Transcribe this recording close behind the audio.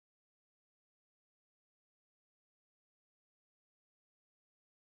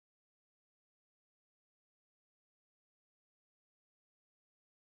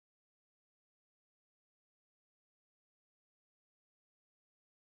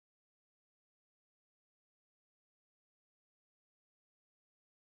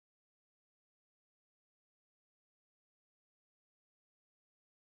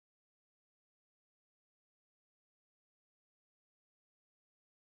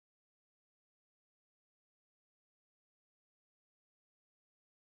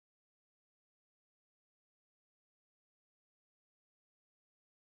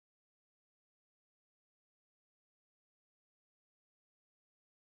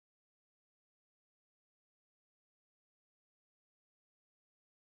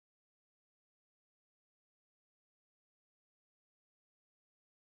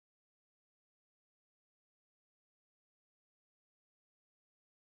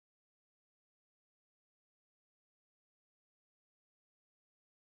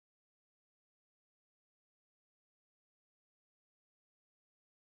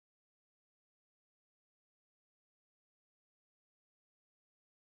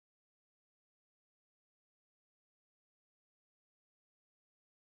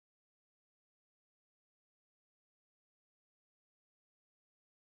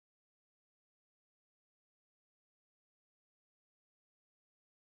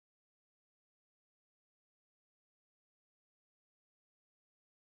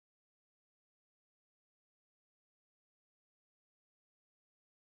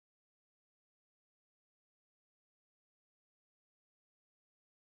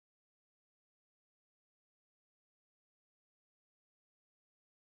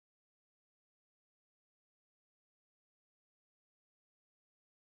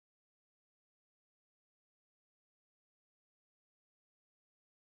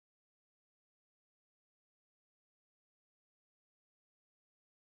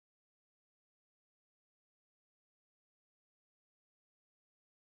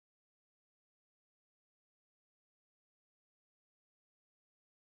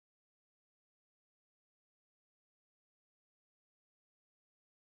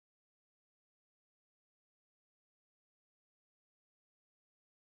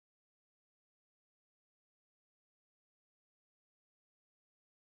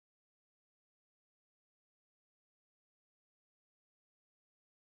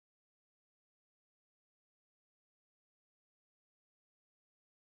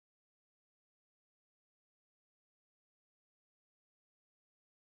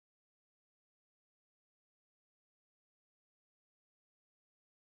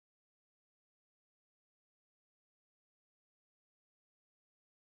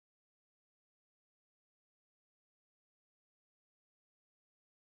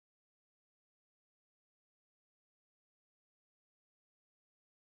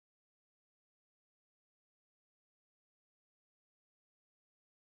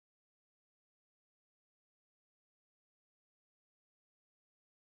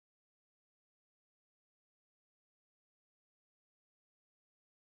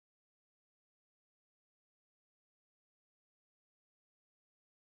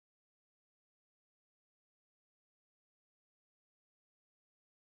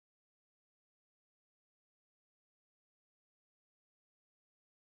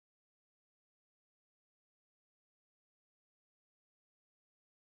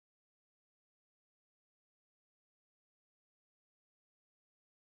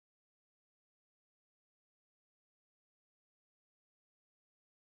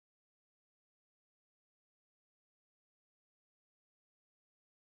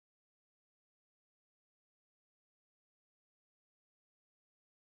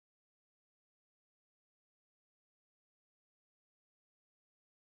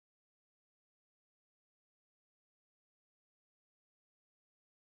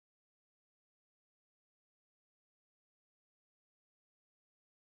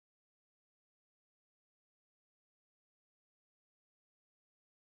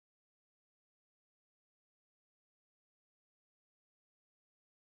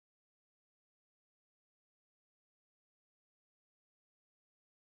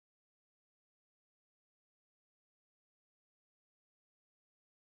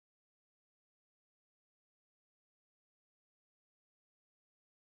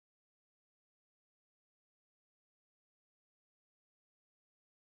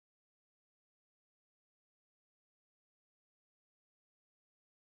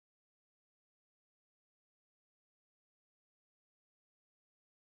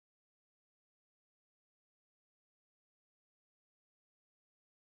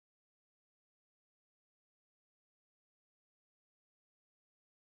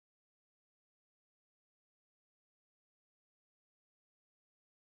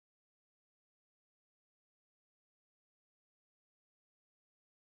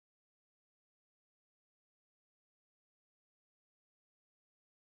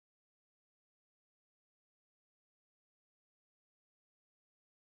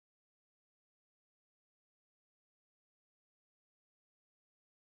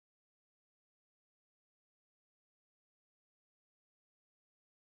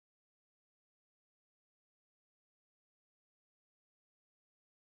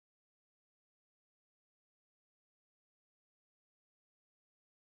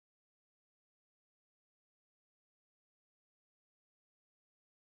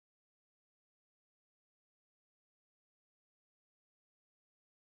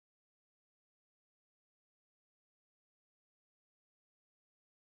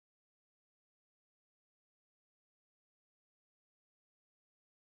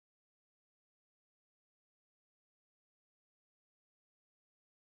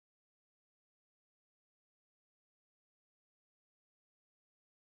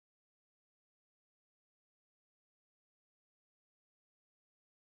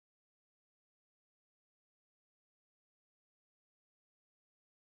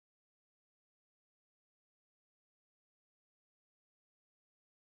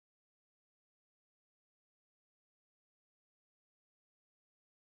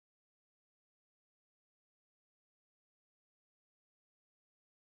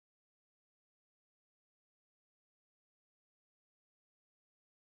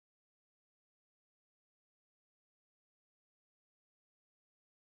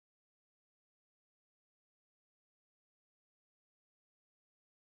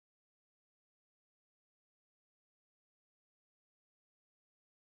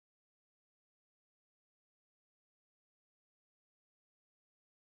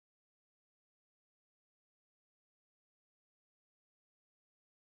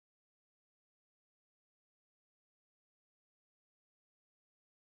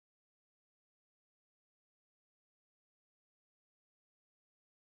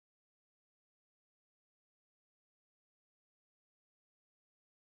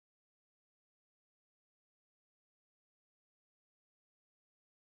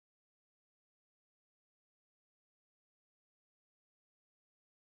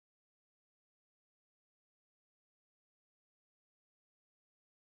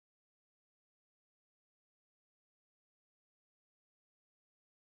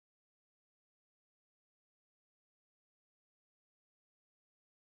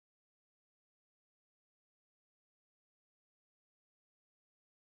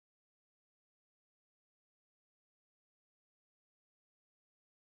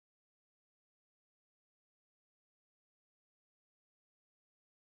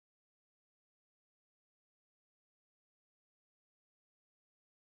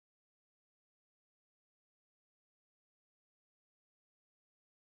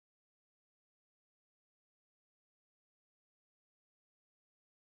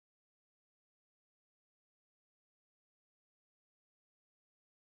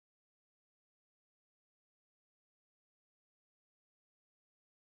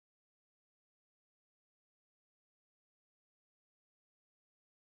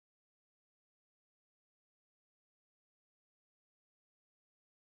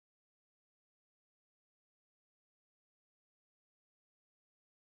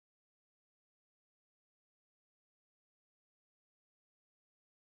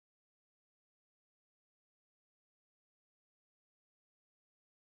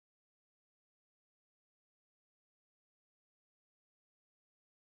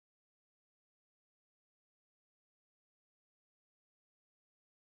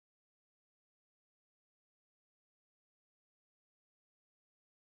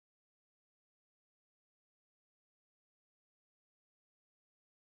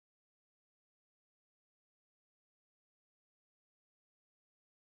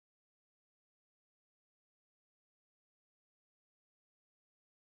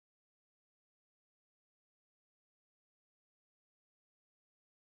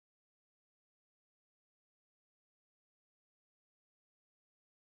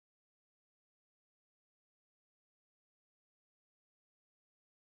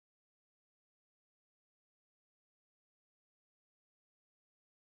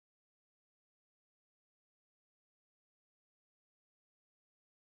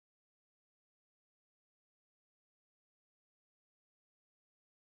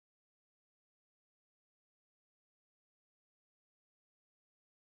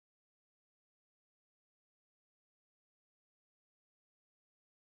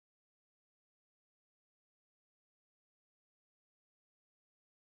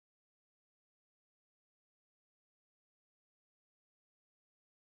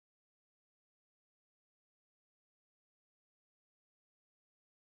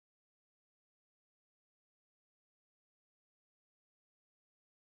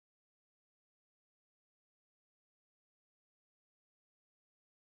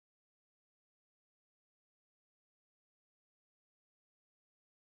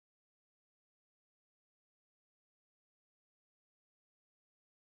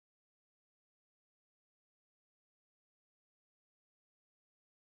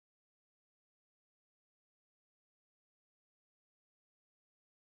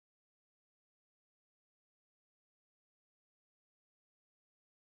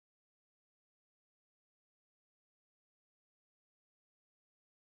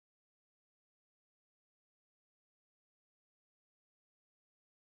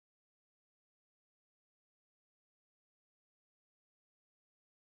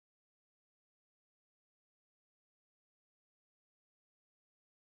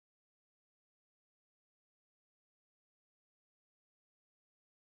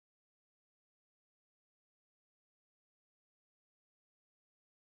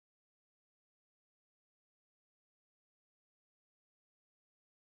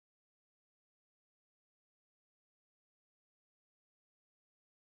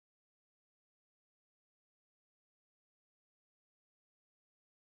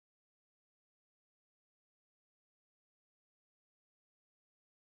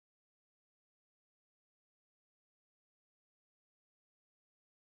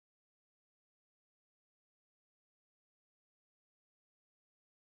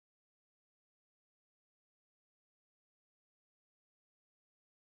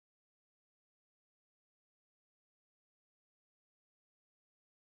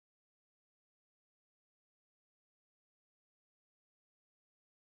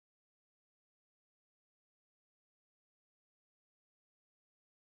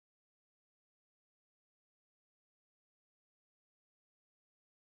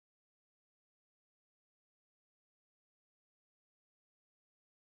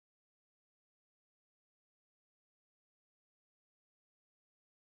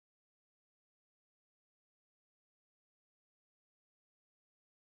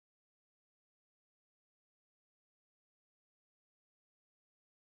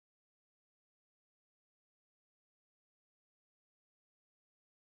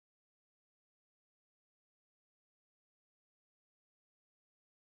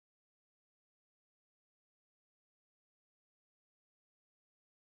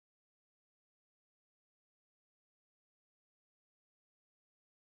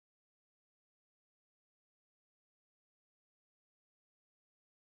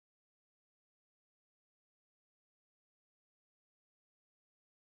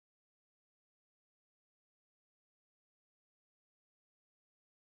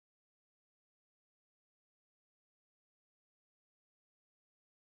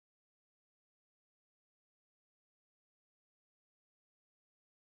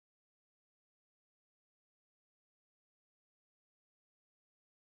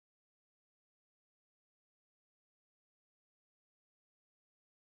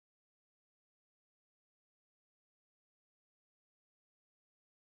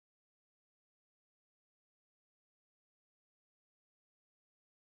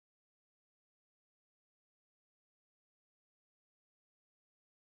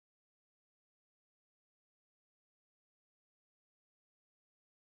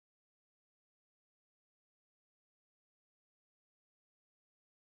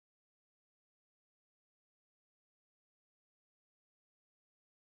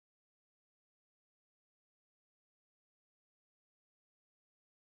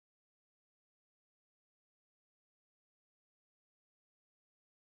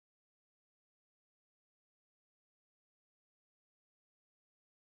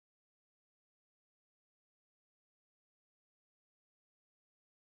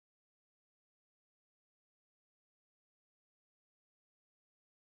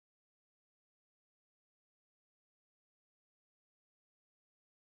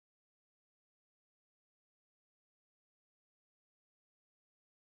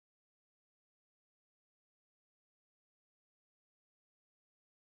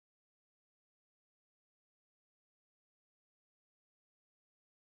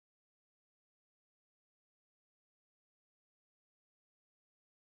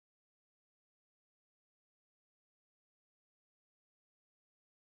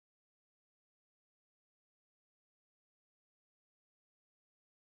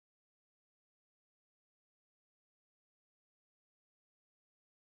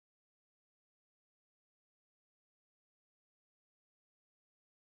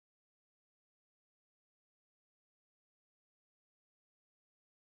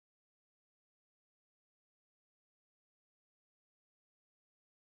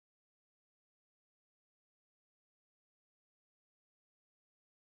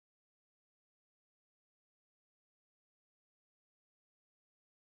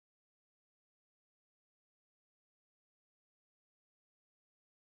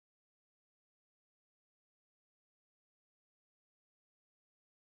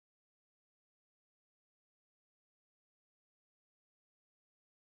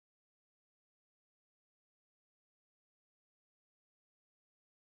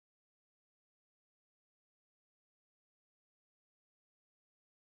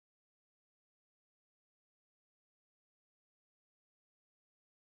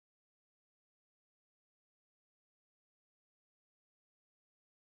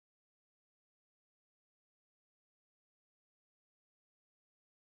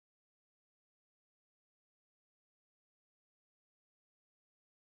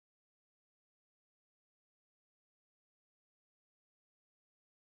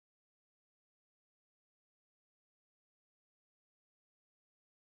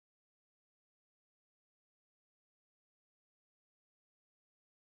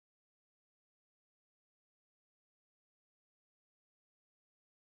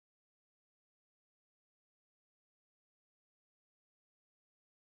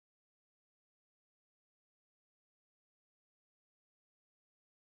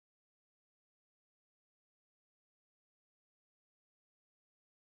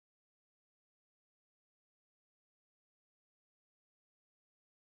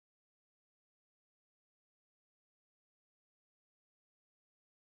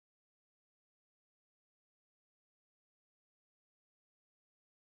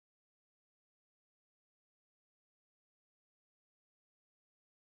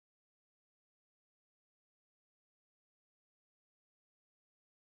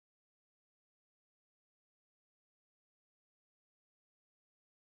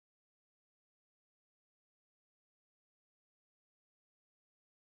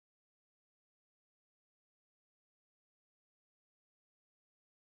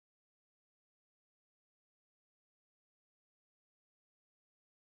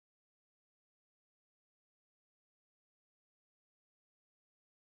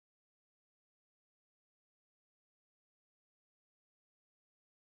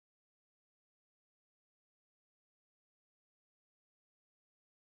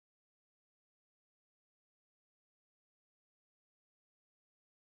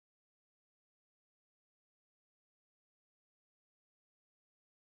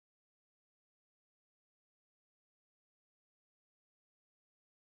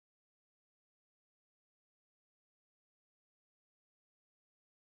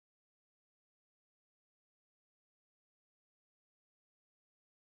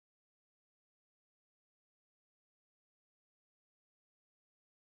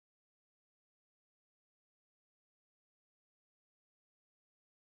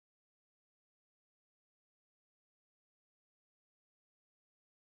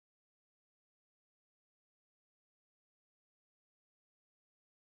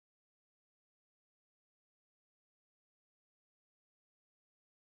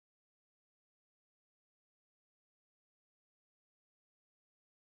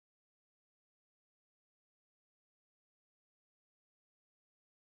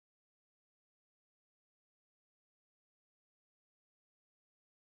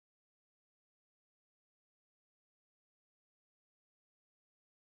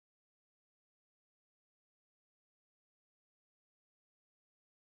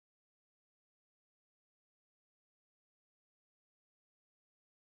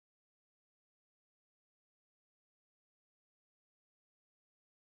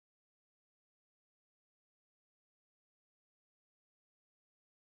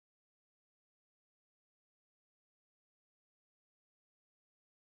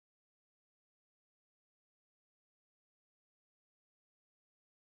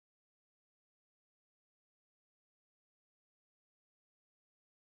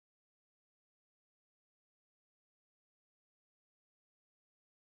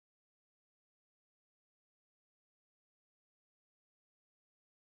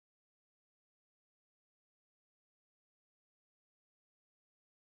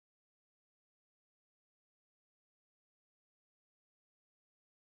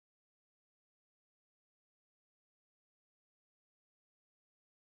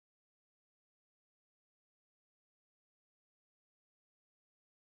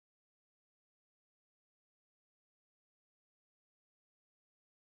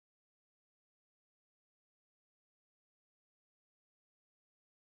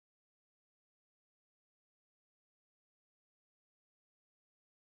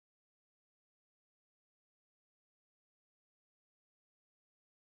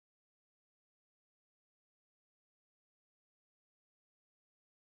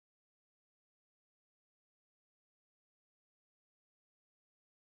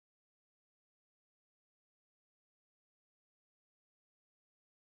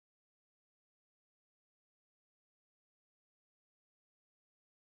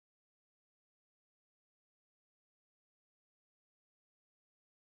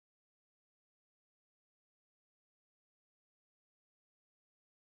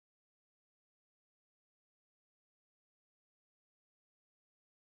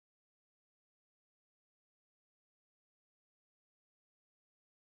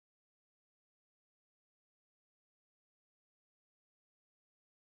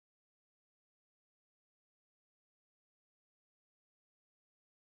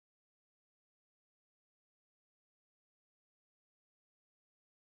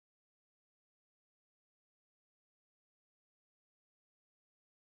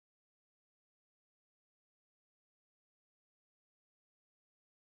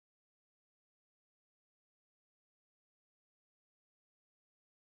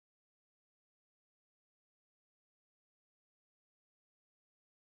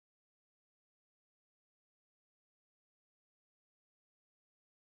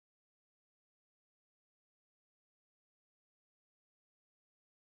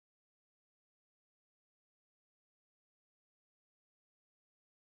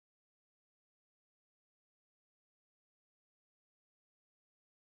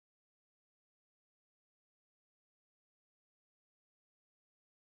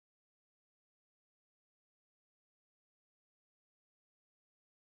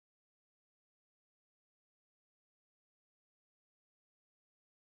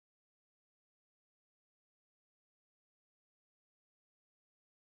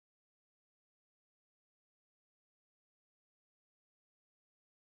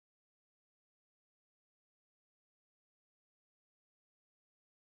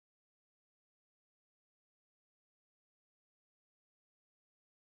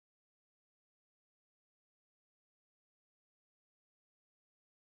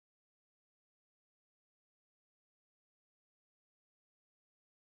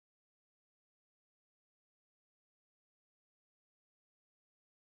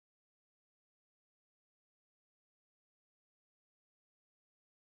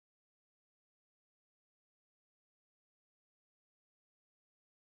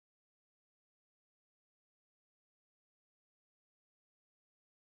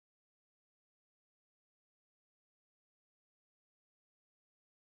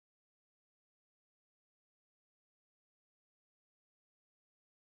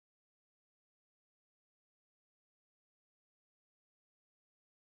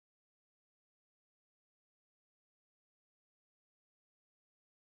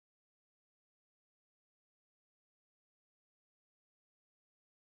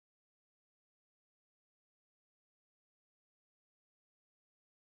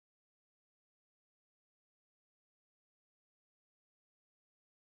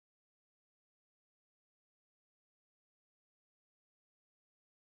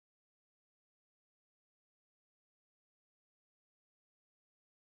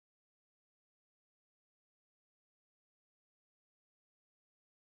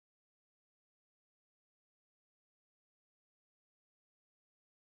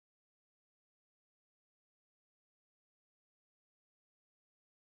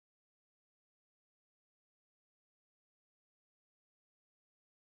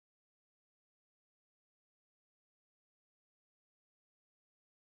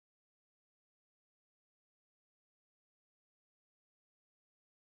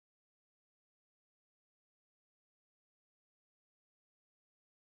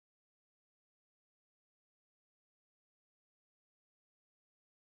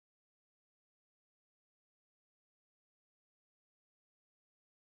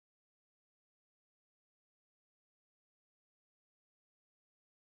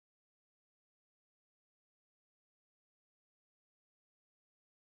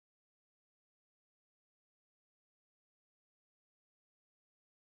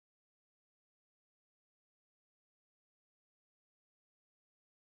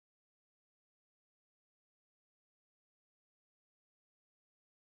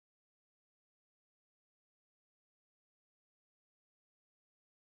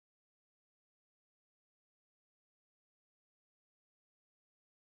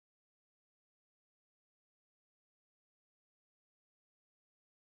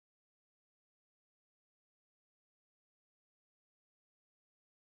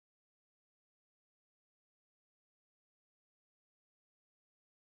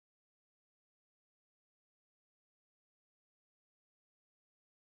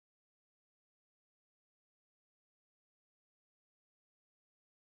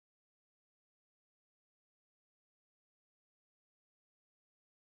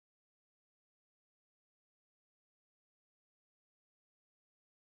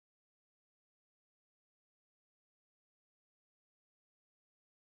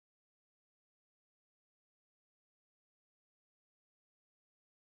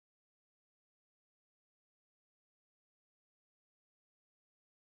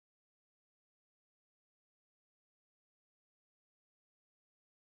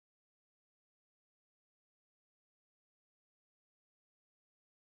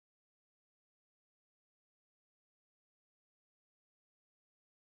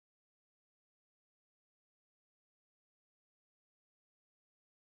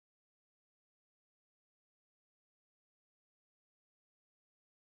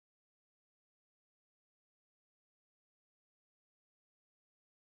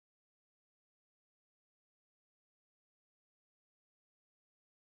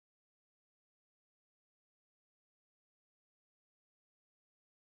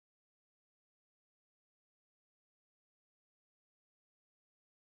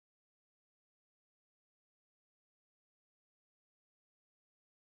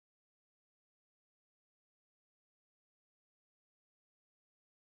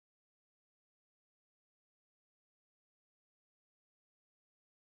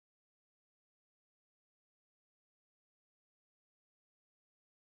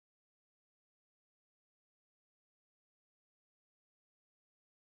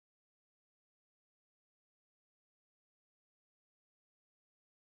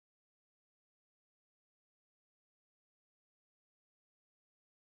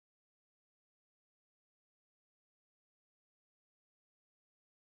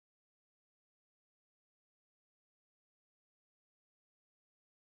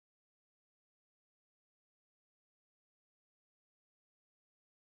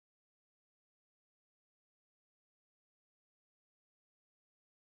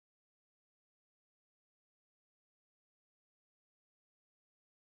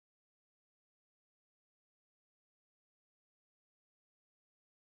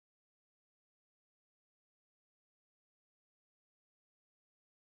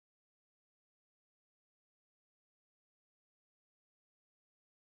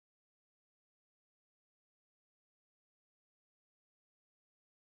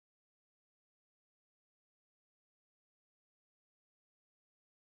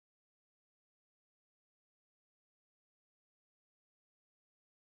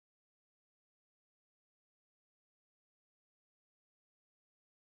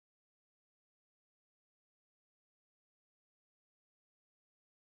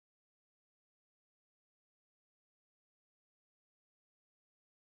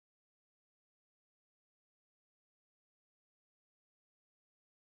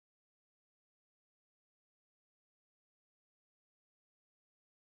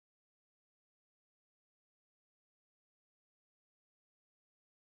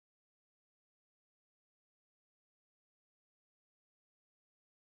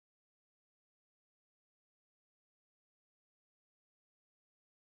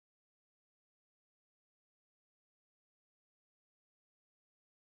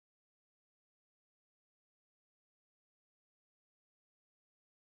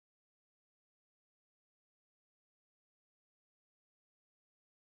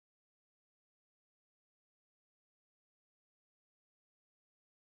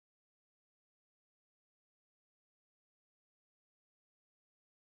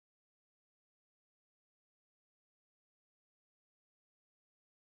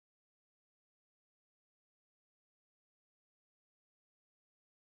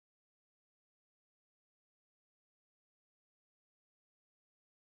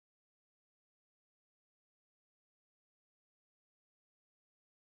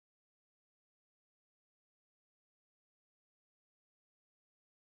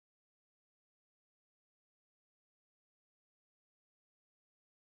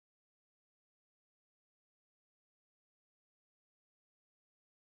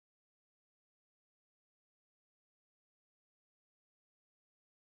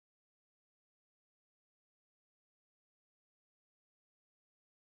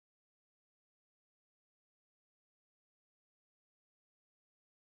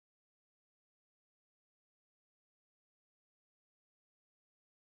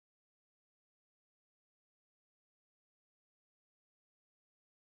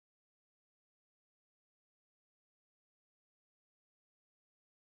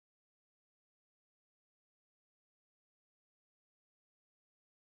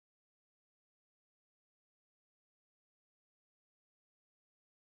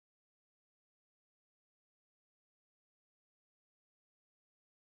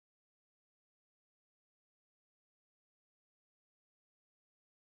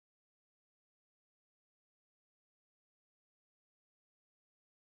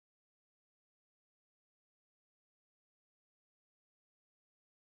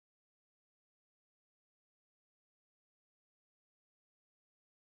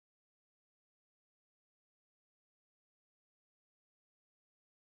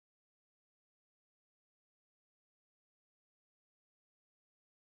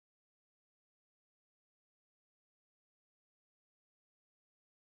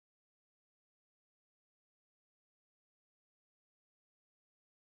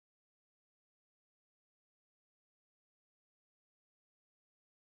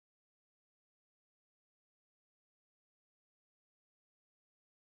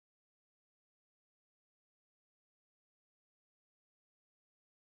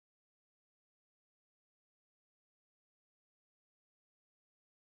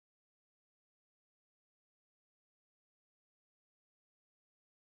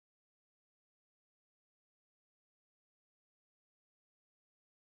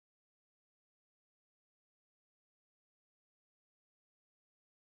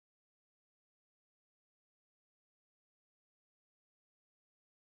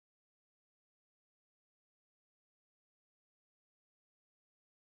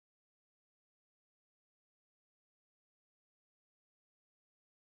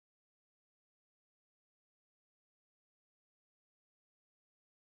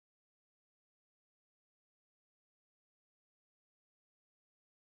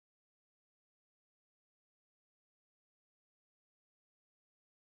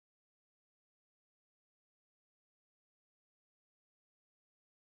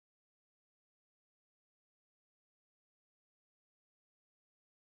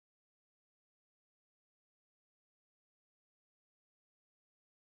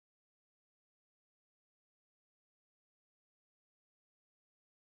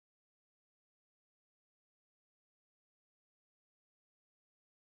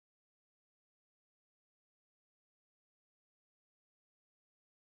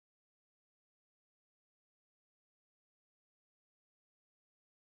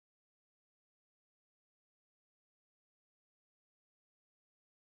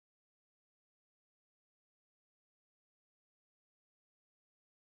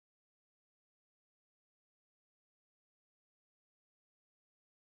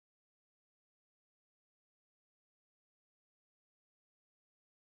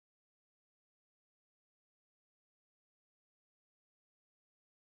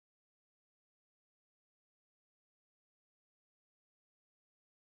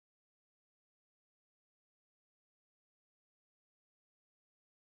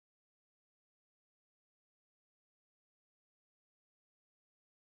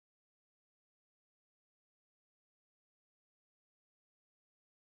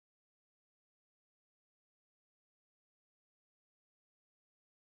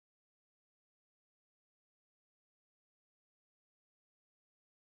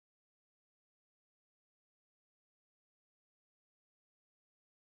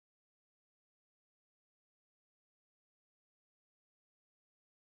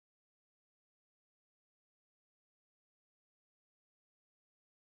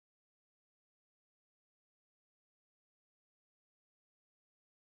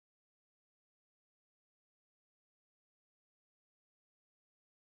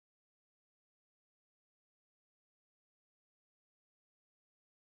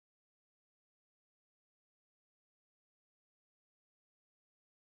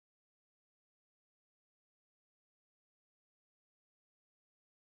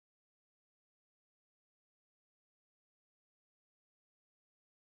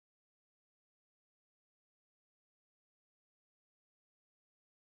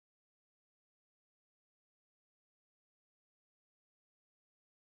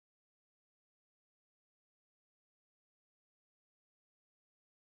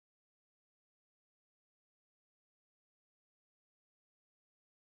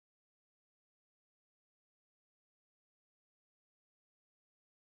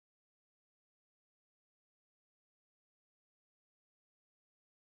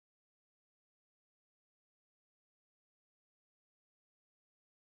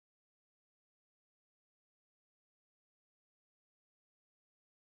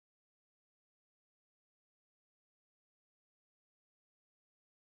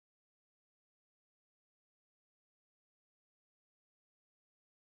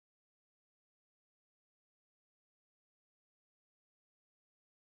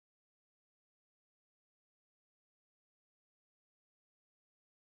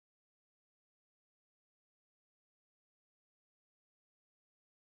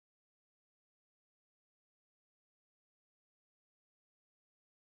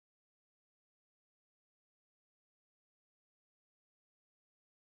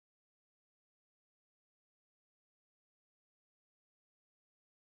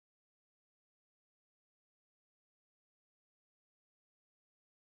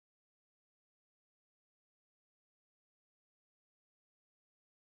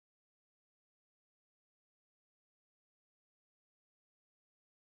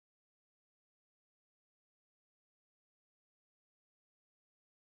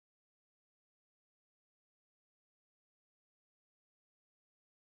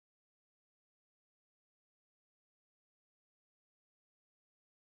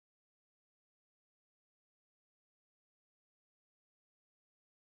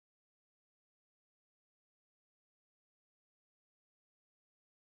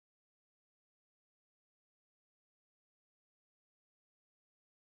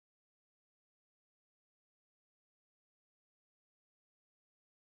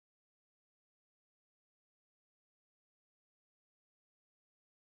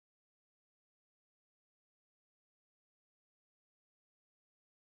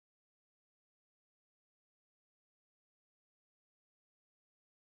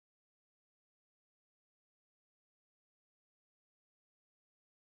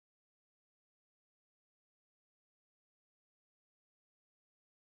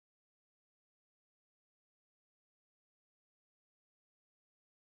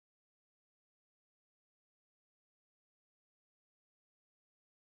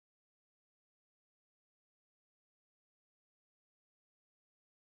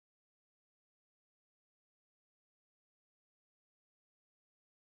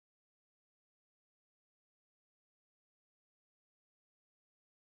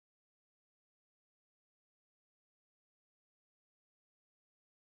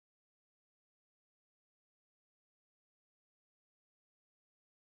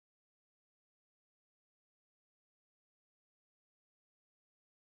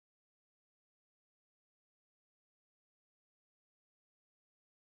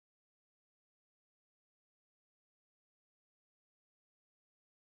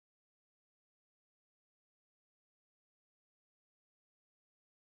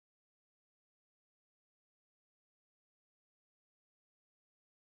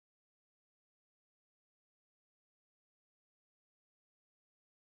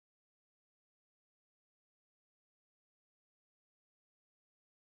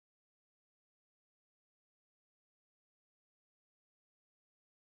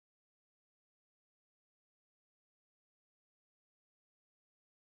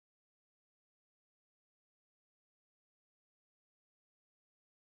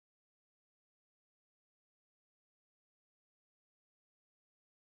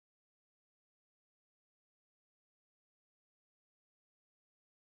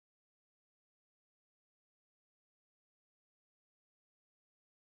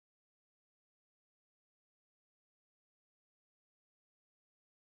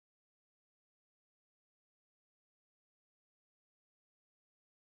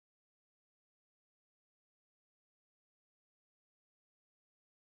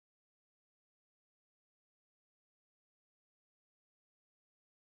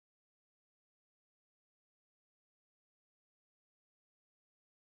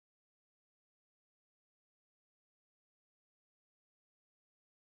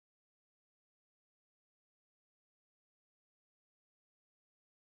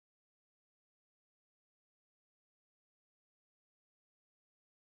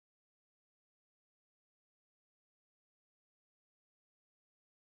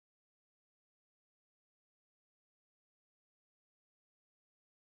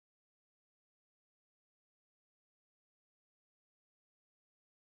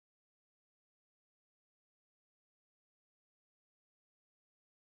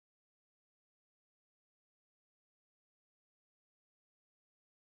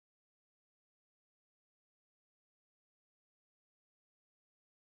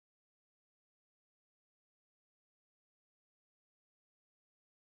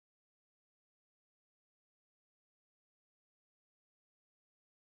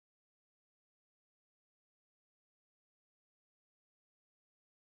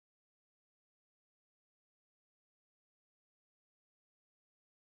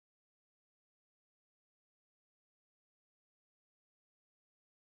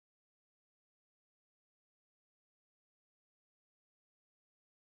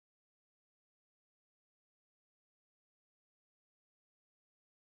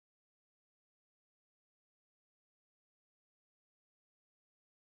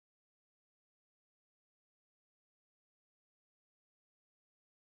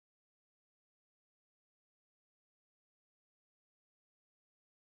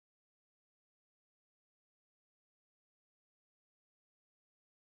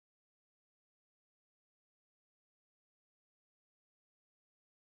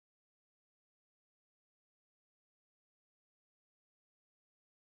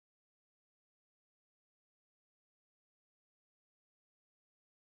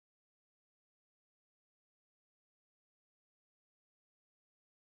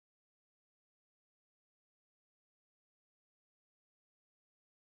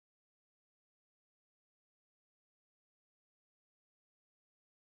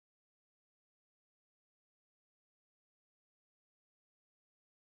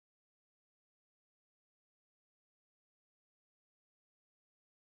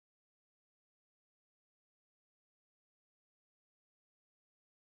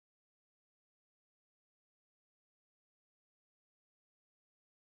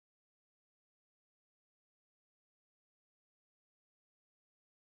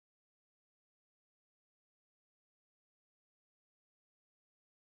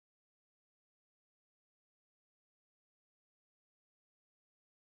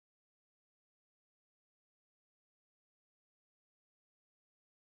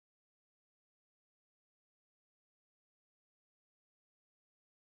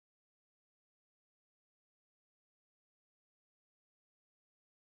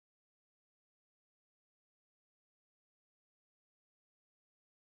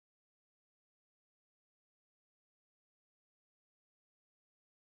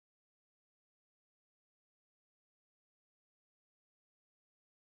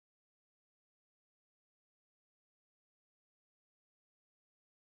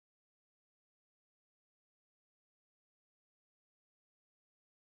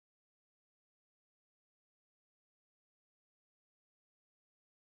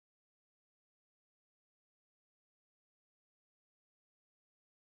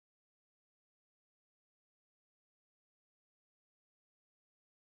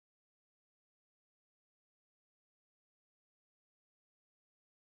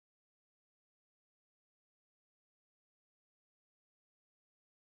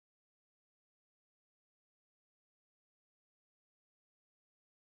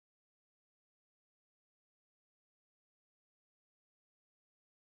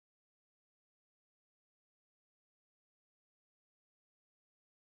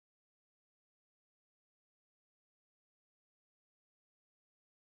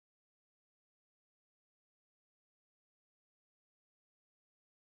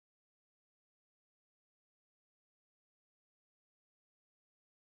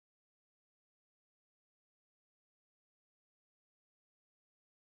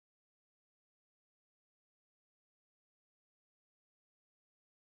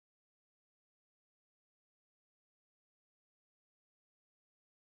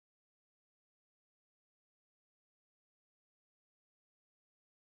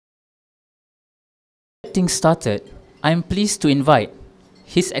get things started, I am pleased to invite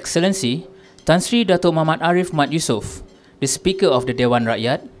His Excellency Tan Sri Dato' Muhammad Arif Mat Yusof, the Speaker of the Dewan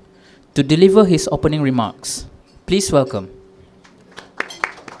Rakyat, to deliver his opening remarks. Please welcome.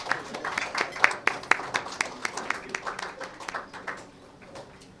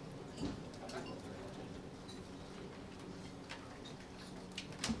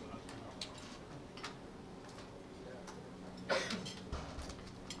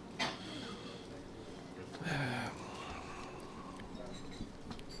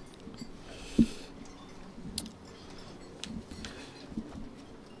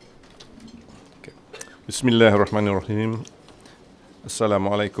 Bismillahirrahmanirrahim.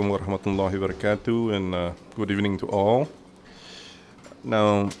 Assalamualaikum warahmatullahi wabarakatuh, and good evening to all.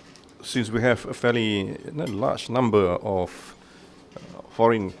 Now, since we have a fairly large number of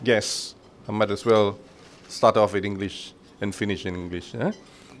foreign guests, I might as well start off with English and finish in English, in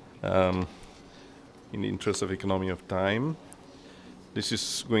the interest of economy of time. This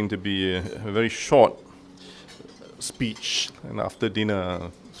is going to be a very short speech, an after dinner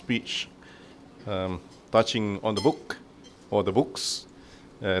speech, touching on the book or the books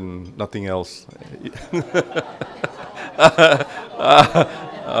and nothing else.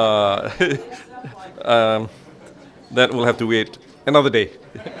 That will have to wait another day.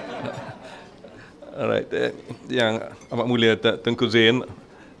 Alright, Yang Amat Mulia Tengku Zain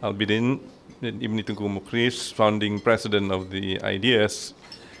Albidin, Ibni Tengku Mukhlis, founding president of the IDS,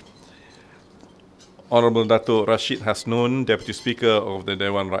 Honorable Dato' Rashid Hasnun, Deputy Speaker of the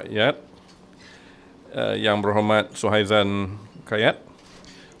Dewan Rakyat, Yang Berhormat Suhaizan Kayat,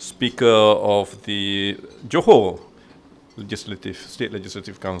 Speaker of the Johor State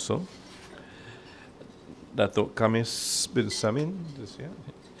Legislative Council, Datuk Kamis bin Samin,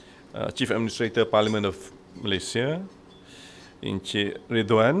 Chief Administrator Parliament of Malaysia, Encik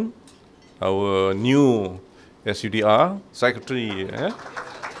Ridwan, our new SUDR Secretary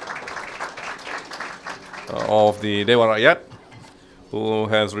of the Dewan Rakyat, who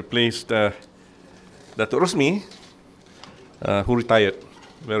has replaced Datuk Rosmi, who retired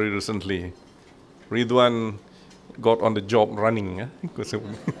very recently. Ridwan got on the job running.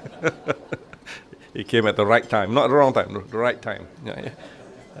 He came at the right time, not the wrong time, the right time.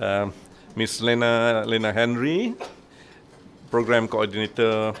 Miss Lena Henry, Program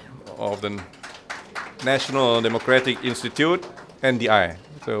Coordinator of the National Democratic Institute, NDI.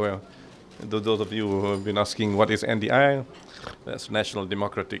 So those of you who have been asking what is NDI, that's National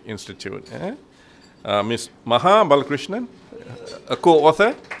Democratic Institute. Ms. Maha Balakrishnan, a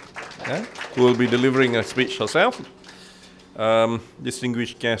co-author, who will be delivering a speech herself.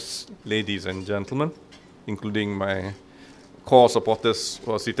 Distinguished guests, ladies and gentlemen, including my core supporters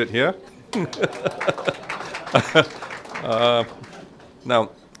who are seated here. Now,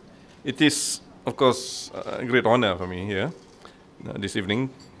 it is, of course, a great honor for me here this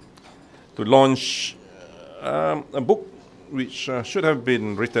evening to launch a book which should have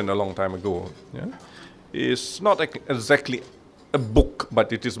been written a long time ago. It's not exactly a book,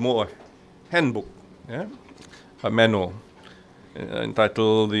 but it is more a handbook, a manual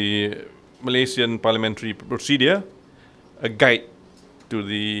entitled the Malaysian Parliamentary Procedure, a guide to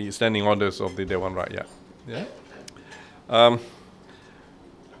the standing orders of the Dewan Rakyat.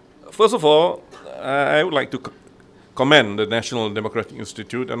 First of all, I would like to commend the National Democratic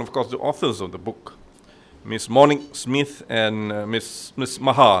Institute and, of course, the authors of the book, Ms. Monique Smith and Ms.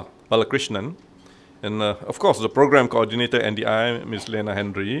 Maha Balakrishnan, and, of course, the Program Coordinator, NDI, Ms. Lena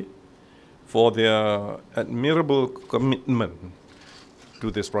Henry, for their admirable commitment to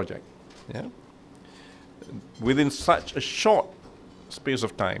this project. Within such a short space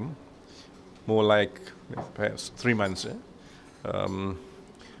of time, more like perhaps 3 months,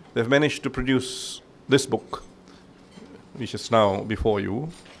 they've managed to produce this book, which is now before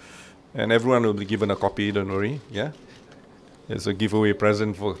you, and everyone will be given a copy, don't worry, It's a giveaway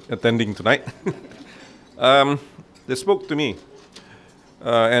present for attending tonight. They spoke to me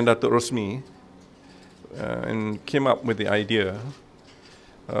and Dato' Rosmi and came up with the idea,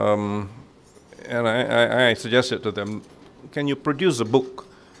 and I suggested to them, can you produce a book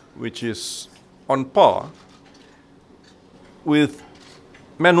which is on par with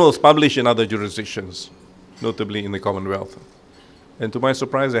manuals published in other jurisdictions, notably in the Commonwealth? And to my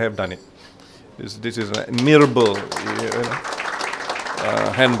surprise, they have done it. This is an admirable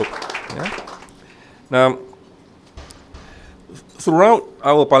handbook. Now, throughout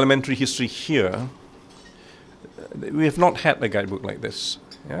our parliamentary history here, we have not had a guidebook like this.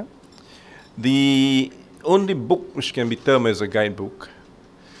 The only book which can be termed as a guidebook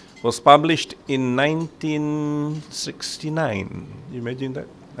was published in 1969. You imagine that?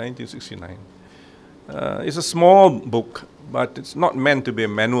 1969. It's a small book, but it's not meant to be a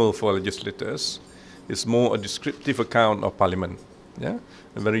manual for legislators. It's more a descriptive account of Parliament, yeah?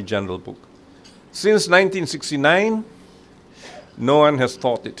 A very general book. Since 1969, no one has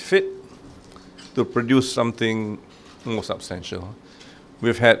thought it fit to produce something more substantial.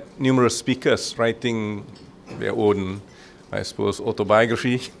 We've had numerous speakers writing their own, I suppose,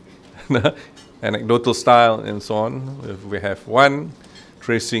 autobiography, anecdotal style, and so on. We have one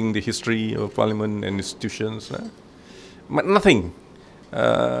tracing the history of Parliament and institutions. But nothing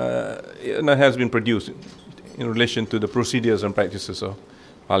has been produced in relation to the procedures and practices of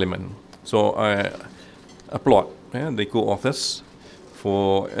Parliament. So I applaud the co-authors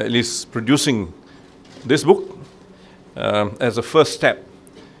for at least producing this book as a first step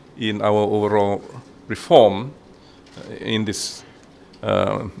in our overall reform in this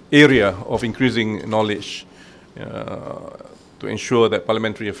area of increasing knowledge to ensure that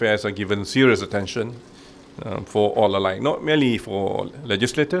parliamentary affairs are given serious attention for all alike, not merely for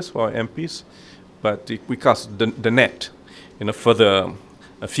legislators, for MPs, but we cast the net in a further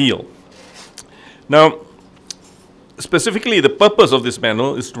field. Now, specifically, the purpose of this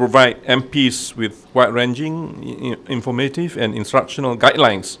manual is to provide MPs with wide-ranging, informative and instructional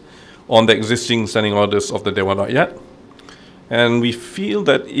guidelines on the existing standing orders of the DEWAN RAKYAT. And we feel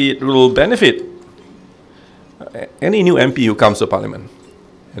that it will benefit any new MP who comes to Parliament.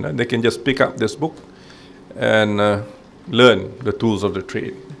 They can just pick up this book and learn the tools of the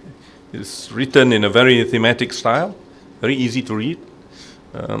trade. It's written in a very thematic style, very easy to read.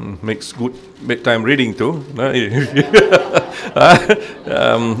 Makes good bedtime reading too.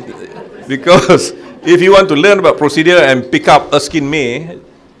 Because if you want to learn about procedure and pick up Erskine May,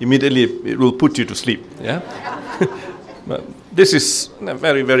 immediately it will put you to sleep. Yeah. But this is a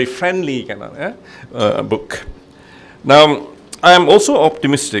very, very friendly kind of book. Now, I am also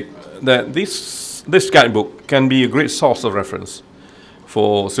optimistic that this guidebook can be a great source of reference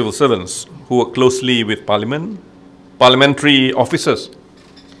for civil servants who work closely with Parliament, parliamentary officers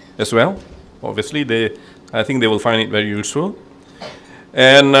as well. Obviously, I think they will find it very useful,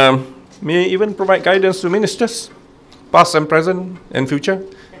 and may even provide guidance to ministers, past and present and future,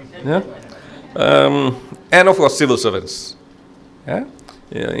 yeah? And of course civil servants,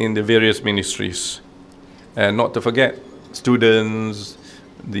 in the various ministries, and not to forget students,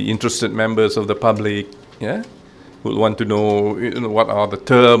 the interested members of the public, who will want to know, what are the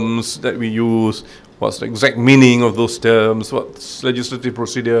terms that we use, what's the exact meaning of those terms, what legislative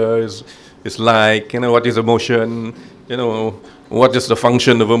procedure is like, what is a motion, what is the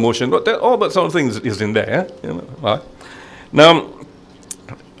function of a motion, all that sort of things is in there. Now,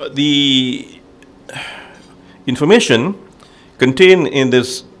 the information contained in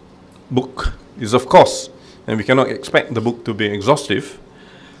this book is, of course, and we cannot expect the book to be exhaustive.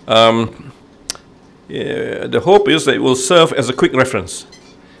 The hope is that it will serve as a quick reference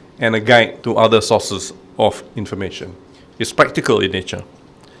and a guide to other sources of information. It's practical in nature.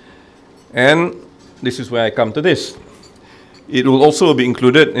 And this is where I come to this. It will also be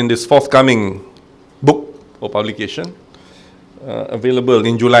included in this forthcoming book or publication, available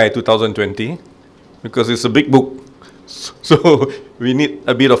in July 2020, because it's a big book. So we need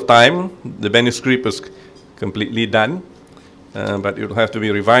a bit of time. The manuscript is completely done, but it will have to be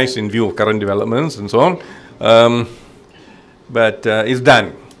revised in view of current developments and so on. But it's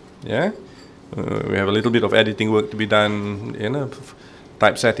done. Yeah, we have a little bit of editing work to be done,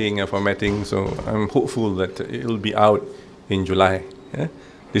 typesetting and formatting. So I'm hopeful that it will be out in July. Yeah?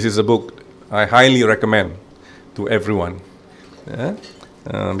 This is a book I highly recommend to everyone,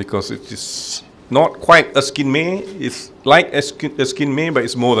 because it is not quite Erskine May. It's like Erskine May, but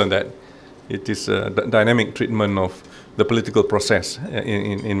it's more than that. It is a dynamic treatment of the political process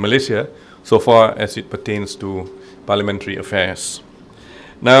in Malaysia, so far as it pertains to parliamentary affairs.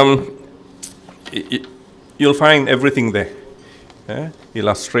 Now, you'll find everything there.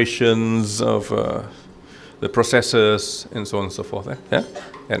 Illustrations of the processes and so on and so forth.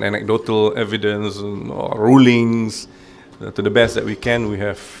 And anecdotal evidence or rulings. To the best that we can, we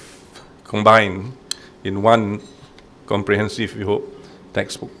have combined in one comprehensive, we hope,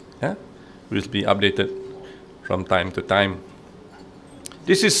 textbook. Will be updated from time to time.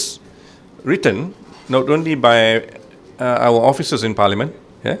 This is written not only by our officers in Parliament,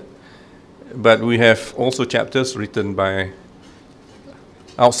 but we have also chapters written by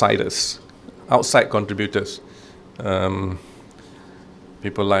outsiders, outside contributors.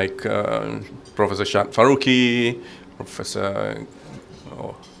 People like Professor Shad Faruqi, Professor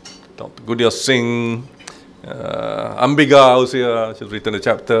Dr. Gurdial Singh, Ambiga was here. She's written a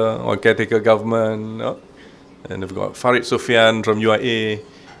chapter on caretaker government. And we've got Farid Sufyan from UIA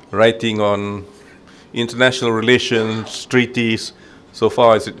writing on international relations, treaties, so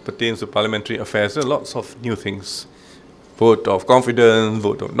far as it pertains to parliamentary affairs. There are lots of new things. Vote of confidence,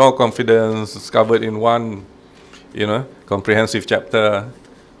 vote of no confidence, it's covered in one, comprehensive chapter.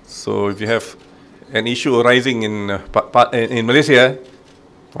 So if you have an issue arising in Malaysia,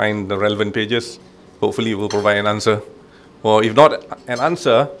 find the relevant pages. Hopefully, it will provide an answer. Or if not an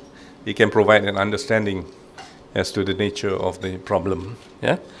answer, it can provide an understanding as to the nature of the problem.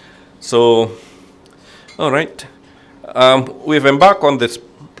 Yeah. So, all right. We've embarked on this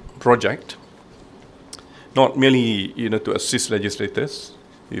project, not merely to assist legislators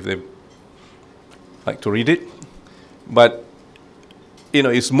if they like to read it, but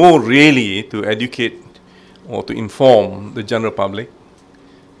it's more really to educate or to inform the general public,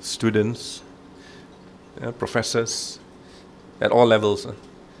 students, professors at all levels,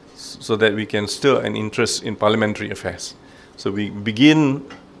 so that we can stir an interest in parliamentary affairs. So we begin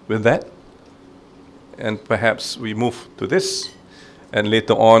with that, and perhaps we move to this, and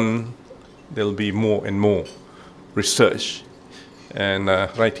later on there'll be more and more research and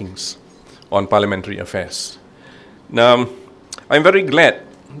writings on parliamentary affairs. Now, I'm very glad,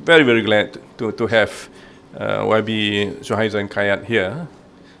 very, very glad to have YB Shuhaiza and Kayat here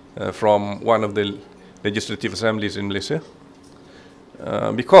from one of the legislative assemblies in Malaysia,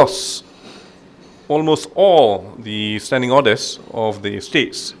 because almost all the standing orders of the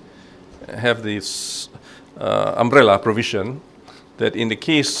states have this umbrella provision that in the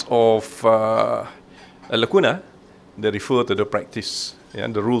case of a lacuna, they refer to the practice,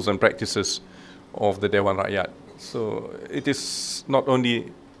 the rules and practices of the Dewan Rakyat. So it is not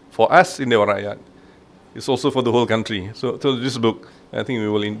only for us in Dewan Rakyat, it's also for the whole country. So this book, I think we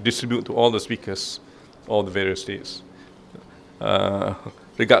will distribute to all the speakers, all the various states,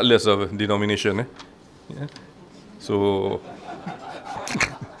 regardless of denomination. Yeah. So,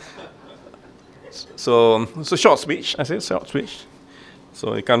 so short speech, I said short speech.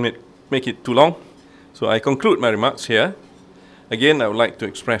 So I can't make it too long. So I conclude my remarks here. Again, I would like to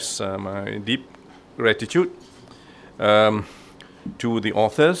express my deep gratitude to the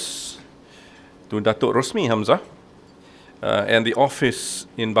authors, to Datuk Rosmi Hamzah, and the office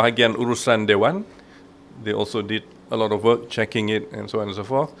in Bahagian Urusan Dewan. They also did a lot of work checking it and so on and so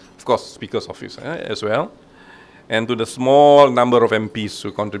forth. Of course, Speaker's office as well. And to the small number of MPs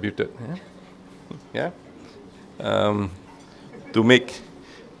who contributed to make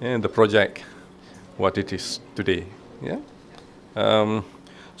the project what it is today.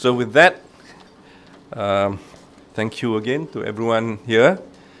 So with that, thank you again to everyone here.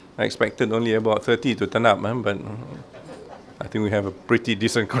 I expected only about 30 to turn up, but I think we have a pretty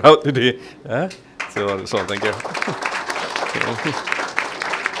decent crowd today. So thank you.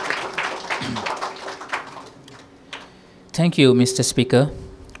 Thank you, Mr. Speaker.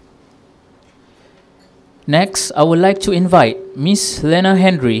 Next, I would like to invite Ms. Lena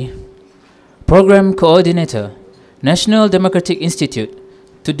Henry, Program Coordinator, National Democratic Institute,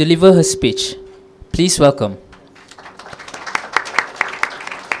 to deliver her speech. Please welcome.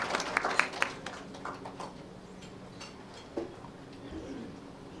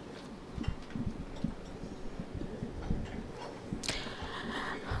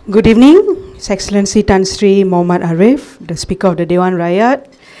 Good evening, His Excellency Tan Sri Muhammad Arif, the Speaker of the Dewan Rakyat,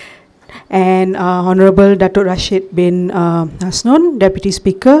 and Honorable Datuk Rashid bin Hasnun, Deputy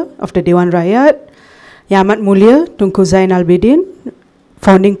Speaker of the Dewan Rakyat, Yang Amat Mulia Tunku Zain Albidin,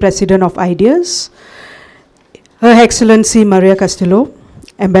 Founding President of IDEAS, Her Excellency Maria Castillo,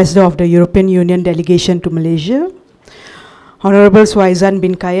 Ambassador of the European Union Delegation to Malaysia, Honorable Suhaizan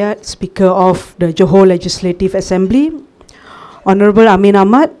bin Kayat, Speaker of the Johor Legislative Assembly, Honorable Amin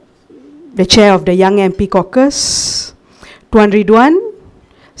Ahmad, the Chair of the Young MP Caucus, Tuan Ridwan,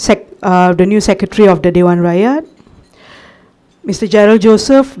 the new Secretary of the Dewan Rakyat, Mr. Gerald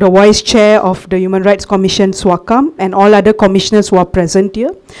Joseph, the Vice Chair of the Human Rights Commission, SWAKAM, and all other commissioners who are present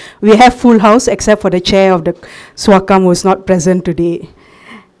here. We have full house except for the Chair of the SWAKAM who is not present today.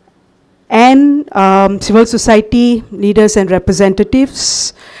 And civil society leaders and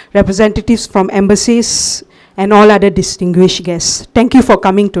representatives from embassies, and all other distinguished guests. Thank you for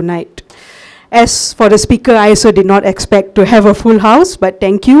coming tonight. As for the speaker, I also did not expect to have a full house, but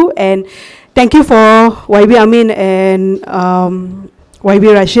thank you. And thank you for YB Amin and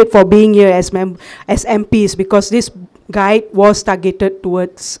YB Rashid for being here as MPs, because this guide was targeted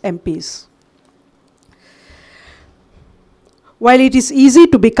towards MPs. While it is easy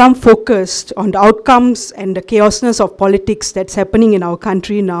to become focused on the outcomes and the chaosness of politics that's happening in our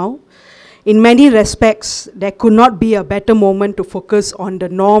country now, in many respects, there could not be a better moment to focus on the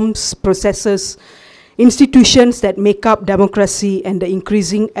norms, processes, institutions that make up democracy and the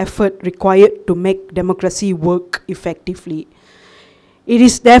increasing effort required to make democracy work effectively. It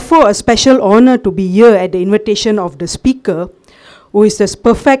is therefore a special honor to be here at the invitation of the Speaker, who is the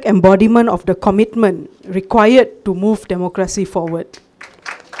perfect embodiment of the commitment required to move democracy forward.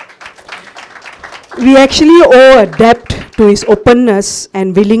 We actually owe a debt to his openness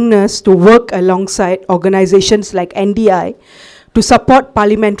and willingness to work alongside organizations like NDI to support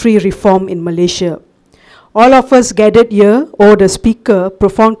parliamentary reform in Malaysia. All of us gathered here owe the Speaker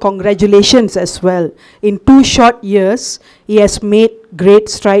profound congratulations as well. In 2 short years, he has made great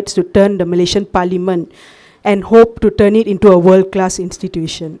strides to turn the Malaysian Parliament and hope to turn it into a world-class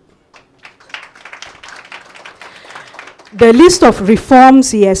institution. The list of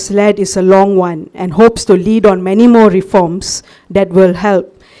reforms he has led is a long one and hopes to lead on many more reforms that will help.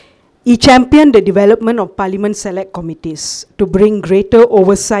 He championed the development of Parliament Select Committees to bring greater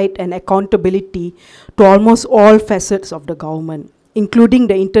oversight and accountability to almost all facets of the government, including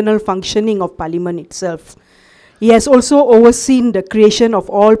the internal functioning of Parliament itself. He has also overseen the creation of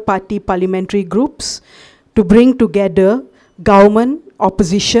all-party parliamentary groups to bring together government,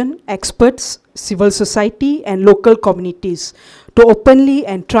 opposition, experts, civil society, and local communities to openly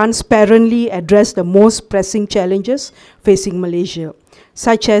and transparently address the most pressing challenges facing Malaysia,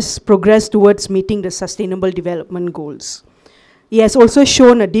 such as progress towards meeting the Sustainable Development Goals. He has also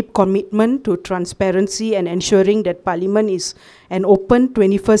shown a deep commitment to transparency and ensuring that Parliament is an open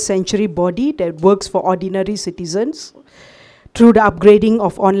 21st century body that works for ordinary citizens through the upgrading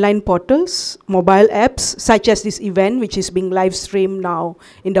of online portals, mobile apps, such as this event, which is being live streamed now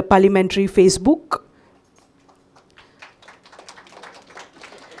in the Parliamentary Facebook,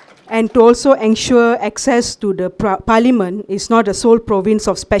 and to also ensure access to the Parliament is not a sole province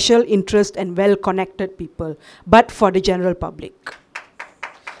of special interest and well-connected people, but for the general public.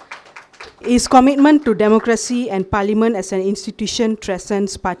 His commitment to democracy and Parliament as an institution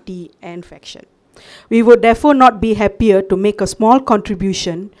transcends party and faction. We would therefore not be happier to make a small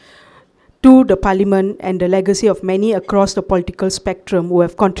contribution to the Parliament and the legacy of many across the political spectrum who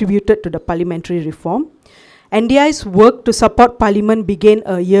have contributed to the parliamentary reform. NDI's work to support Parliament began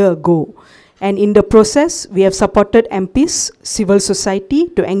a year ago, and in the process, we have supported MPs, civil society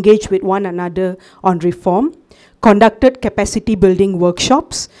to engage with one another on reform, conducted capacity building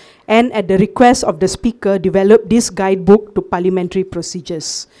workshops, and at the request of the Speaker, developed this guidebook to parliamentary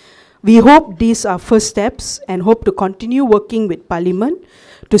procedures. We hope these are first steps and hope to continue working with Parliament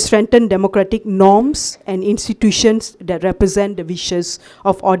to strengthen democratic norms and institutions that represent the wishes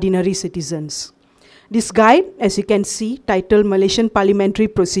of ordinary citizens. This guide, as you can see, titled Malaysian Parliamentary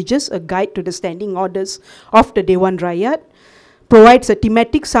Procedures, a Guide to the Standing Orders of the DEWAN RAKYAT, provides a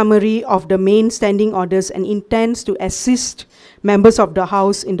thematic summary of the main standing orders and intends to assist members of the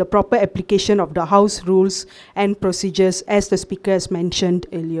House in the proper application of the House rules and procedures, as the Speaker has mentioned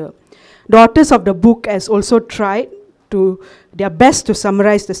earlier. The authors of the book has also tried their best to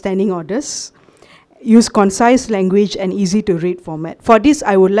summarize the standing orders, use concise language and easy to read format. For this,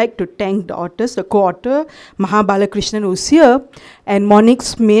 I would like to thank the authors, the co-author, Maha Balakrishnan, who's here, and Monique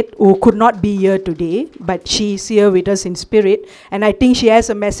Smith, who could not be here today, but she's here with us in spirit, and I think she has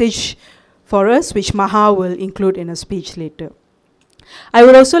a message for us, which Maha will include in a speech later. I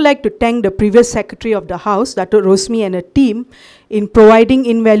would also like to thank the previous Secretary of the House, Datuk Rosmi, and her team in providing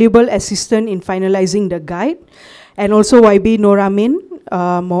invaluable assistance in finalizing the guide, and also YB Noramin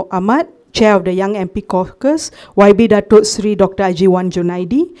Ahmad, Chair of the Young MP Caucus, YB Datuk Sri Dr. Ajiwan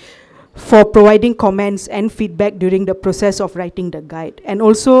Junaidi, for providing comments and feedback during the process of writing the guide. And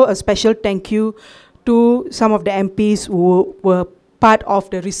also a special thank you to some of the MPs who were part of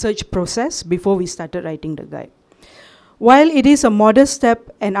the research process before we started writing the guide. While it is a modest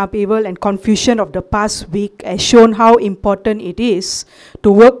step, an upheaval and confusion of the past week has shown how important it is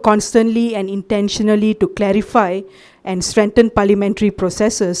to work constantly and intentionally to clarify and strengthen parliamentary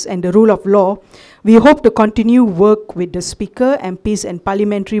processes and the rule of law, we hope to continue work with the Speaker, MPs and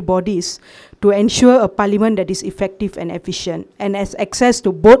parliamentary bodies to ensure a parliament that is effective and efficient and has access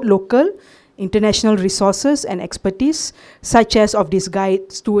to both local, international resources and expertise, such as of these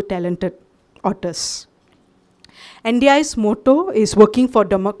guide's two talented authors. NDI's motto is working for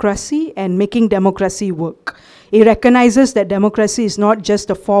democracy and making democracy work. It recognizes that democracy is not just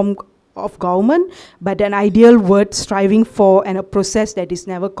a form of government, but an ideal worth striving for and a process that is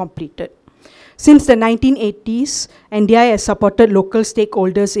never completed. Since the 1980s, NDI has supported local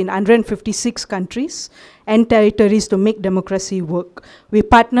stakeholders in 156 countries and territories to make democracy work. We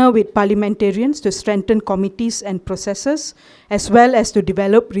partner with parliamentarians to strengthen committees and processes, as well as to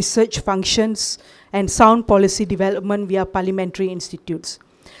develop research functions and sound policy development via parliamentary institutes.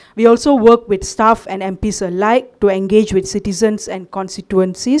 We also work with staff and MPs alike to engage with citizens and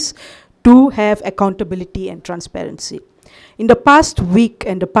constituencies to have accountability and transparency. In the past week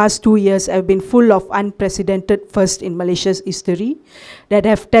and the past 2 years have been full of unprecedented firsts in Malaysia's history that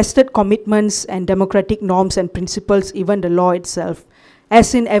have tested commitments and democratic norms and principles, even the law itself.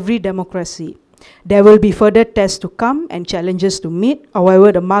 As in every democracy, there will be further tests to come and challenges to meet.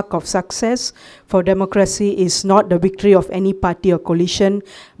 However, the mark of success for democracy is not the victory of any party or coalition,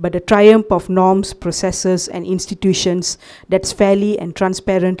 but the triumph of norms, processes, and institutions that fairly and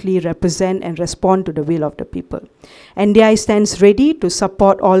transparently represent and respond to the will of the people. NDI stands ready to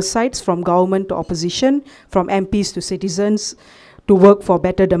support all sides, from government to opposition, from MPs to citizens, to work for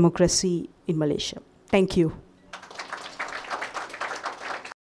better democracy in Malaysia. Thank you.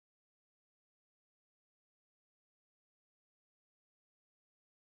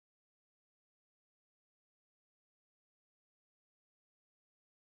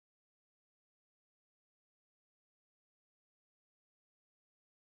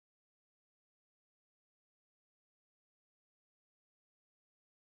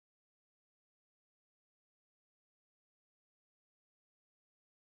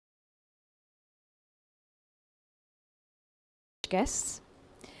 Guests.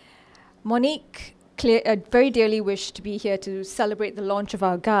 Monique very dearly wished to be here to celebrate the launch of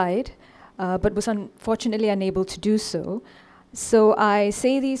our guide, but was unfortunately unable to do so. So I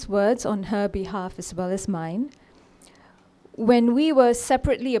say these words on her behalf as well as mine. When we were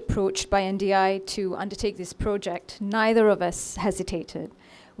separately approached by NDI to undertake this project, neither of us hesitated.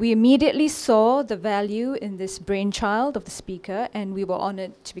 We immediately saw the value in this brainchild of the speaker, and we were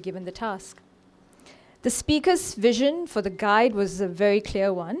honored to be given the task. The speaker's vision for the guide was a very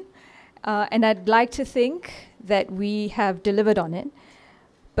clear one, and I'd like to think that we have delivered on it.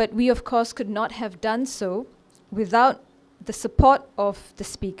 But we, of course, could not have done so without the support of the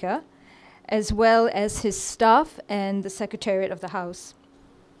speaker, as well as his staff and the Secretariat of the House.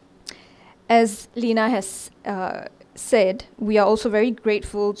 As Lina has said, we are also very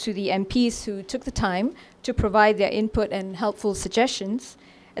grateful to the MPs who took the time to provide their input and helpful suggestions,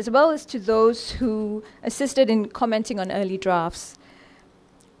 as well as to those who assisted in commenting on early drafts.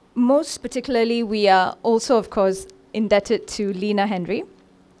 Most particularly, we are also, of course, indebted to Lina Henry,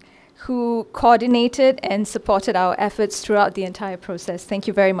 who coordinated and supported our efforts throughout the entire process. Thank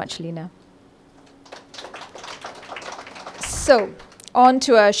you very much, Lina. So, on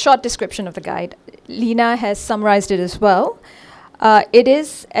to a short description of the guide. Lina has summarized it as well. It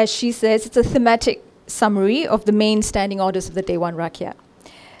is, as she says, it's a thematic summary of the main standing orders of the DEWAN RAKYAT.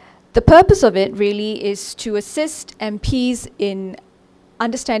 The purpose of it really is to assist MPs in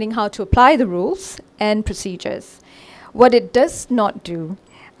understanding how to apply the rules and procedures. What it does not do,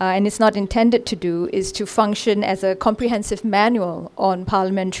 and it's not intended to do, is to function as a comprehensive manual on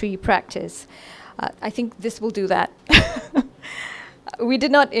parliamentary practice. I think this will do that. We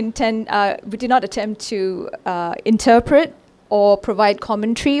did not attempt to interpret or provide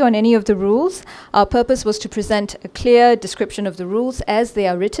commentary on any of the rules. Our purpose was to present a clear description of the rules as they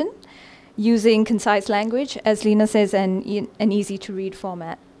are written, using concise language, as Lina says, and an easy-to-read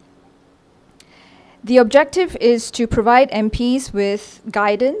format. The objective is to provide MPs with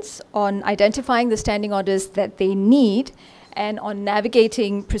guidance on identifying the standing orders that they need and on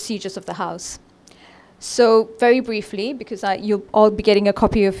navigating procedures of the House. So very briefly, because you'll all be getting a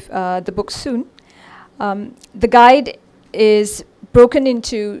copy of the book soon, the guide is broken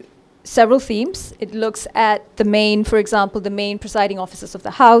into several themes. It looks at the main, for example, the main presiding officers of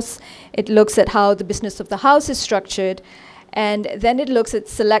the House. It looks at how the business of the House is structured. And then it looks at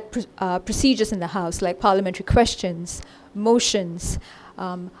select procedures in the House, like parliamentary questions, motions,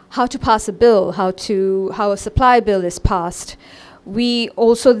 how to pass a bill, how a supply bill is passed. We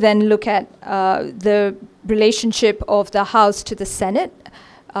also then look at the relationship of the House to the Senate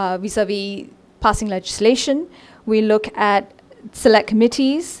vis-a-vis passing legislation. We look at select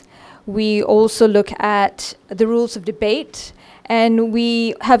committees. We also look at the rules of debate. And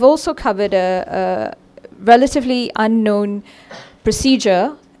we have also covered a relatively unknown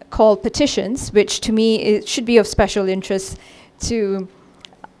procedure called petitions, which to me it should be of special interest to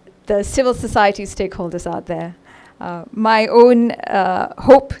the civil society stakeholders out there. My own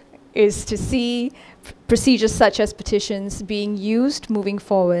hope is to see procedures such as petitions being used moving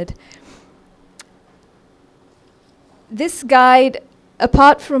forward. This guide,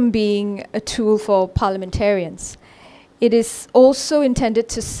 apart from being a tool for parliamentarians, it is also intended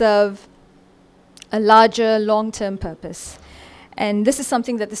to serve a larger long-term purpose. And this is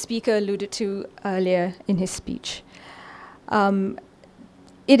something that the speaker alluded to earlier in his speech.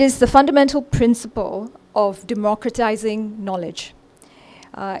 It is the fundamental principle of democratizing knowledge.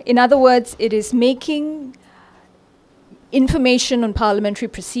 In other words, it is making information on parliamentary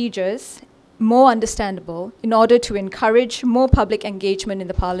procedures more understandable in order to encourage more public engagement in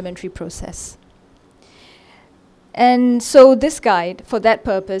the parliamentary process. And so this guide, for that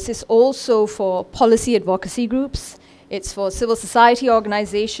purpose, is also for policy advocacy groups, it's for civil society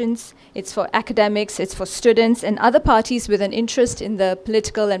organizations, it's for academics, it's for students and other parties with an interest in the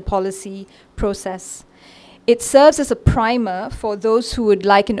political and policy process. It serves as a primer for those who would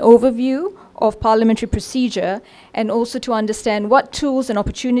like an overview of parliamentary procedure and also to understand what tools and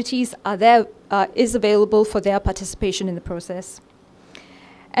opportunities is available for their participation in the process.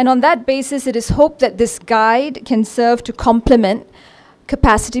 And on that basis, it is hoped that this guide can serve to complement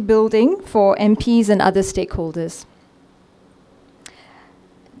capacity building for MPs and other stakeholders.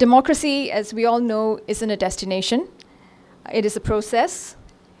 Democracy, as we all know, isn't a destination. It is a process.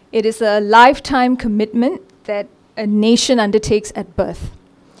 It is a lifetime commitment that a nation undertakes at birth.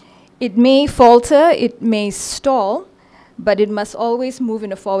 It may falter, it may stall, but it must always move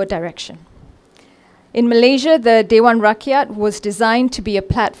in a forward direction. In Malaysia, the DEWAN RAKYAT was designed to be a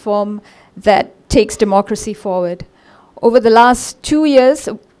platform that takes democracy forward. Over the last 2 years,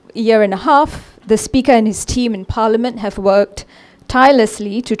 a year and a half, the Speaker and his team in Parliament have worked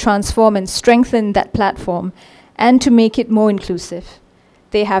tirelessly to transform and strengthen that platform and to make it more inclusive.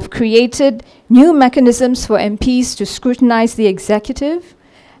 They have created new mechanisms for MPs to scrutinize the executive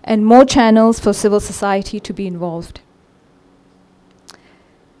and more channels for civil society to be involved.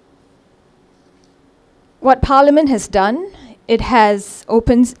 What Parliament has done, it has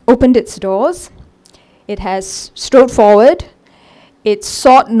opened its doors, it has strode forward, it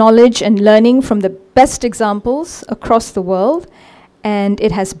sought knowledge and learning from the best examples across the world, and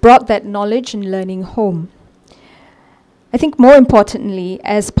it has brought that knowledge and learning home. I think more importantly,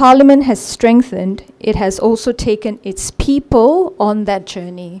 as Parliament has strengthened, it has also taken its people on that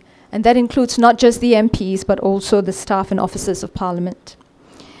journey. And that includes not just the MPs, but also the staff and officers of Parliament.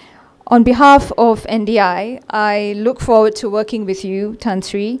 On behalf of NDI, I look forward to working with you, Tan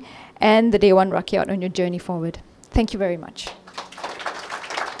Sri, and the DEWAN RAKYAT on your journey forward. Thank you very much.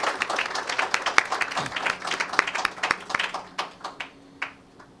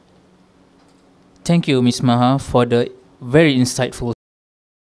 Thank you, Ms. Maha, for the very insightful.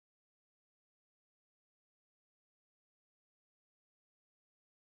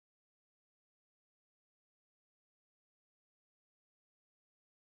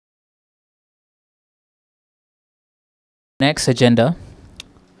 Next agenda.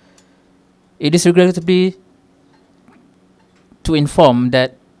 It is regrettably to inform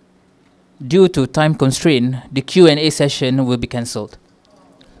that due to time constraint, the Q&A session will be cancelled.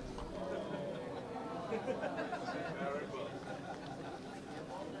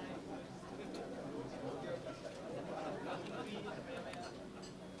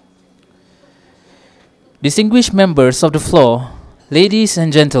 Distinguished members of the floor, ladies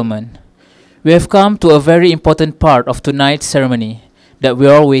and gentlemen, we have come to a very important part of tonight's ceremony that we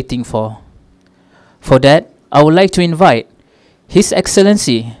are all waiting for. For that, I would like to invite His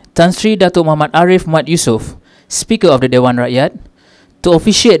Excellency Tan Sri Dato' Muhammad Arif Mat Yusof, Speaker of the DEWAN RAKYAT, to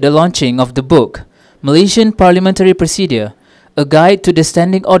officiate the launching of the book Malaysian Parliamentary Procedure, a Guide to the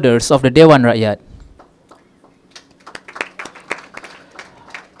Standing Orders of the DEWAN RAKYAT.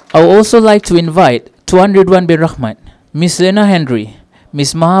 I would also like to invite Tuan Ridwan bin Rahmat, Ms. Lena Henry,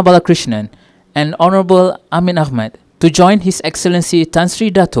 Ms. Maha Balakrishnan, and Honorable Amin Ahmad to join His Excellency Tan Sri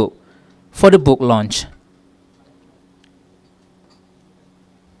Dato' for the book launch.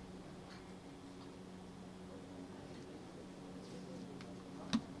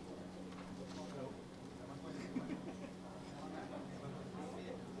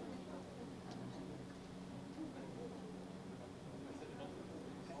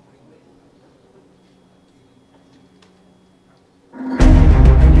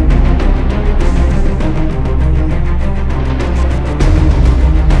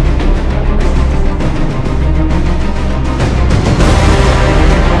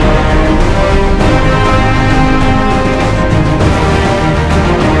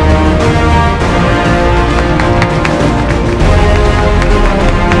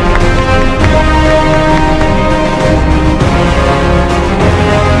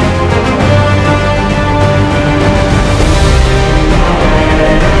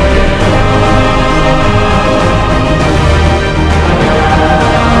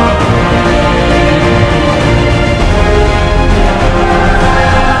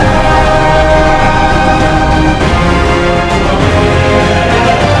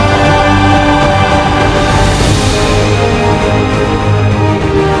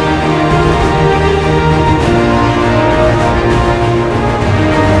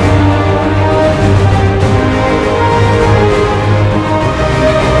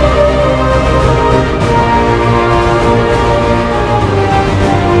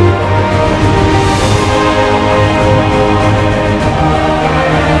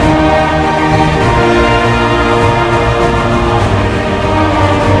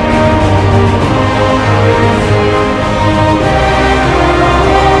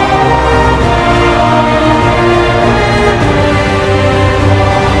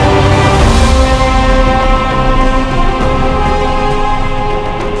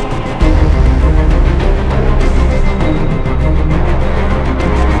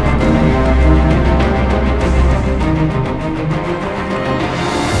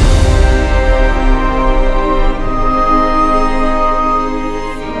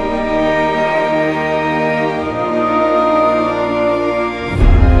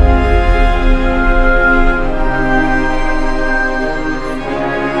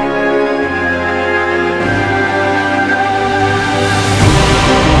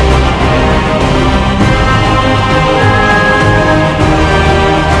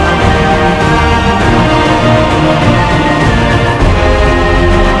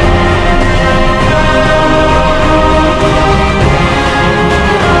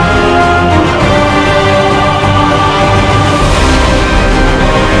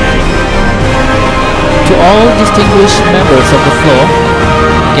 distinguished members of the floor,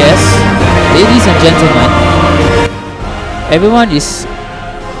 guests, ladies and gentlemen, everyone is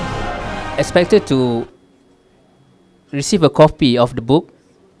expected to receive a copy of the book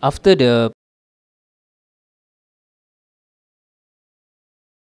after the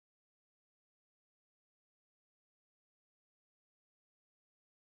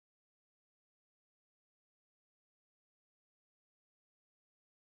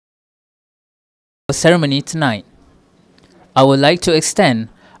ceremony tonight. I would like to extend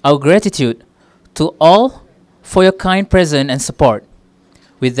our gratitude to all for your kind presence and support.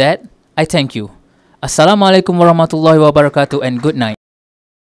 With that, I thank you. Assalamualaikum warahmatullahi wabarakatuh and good night.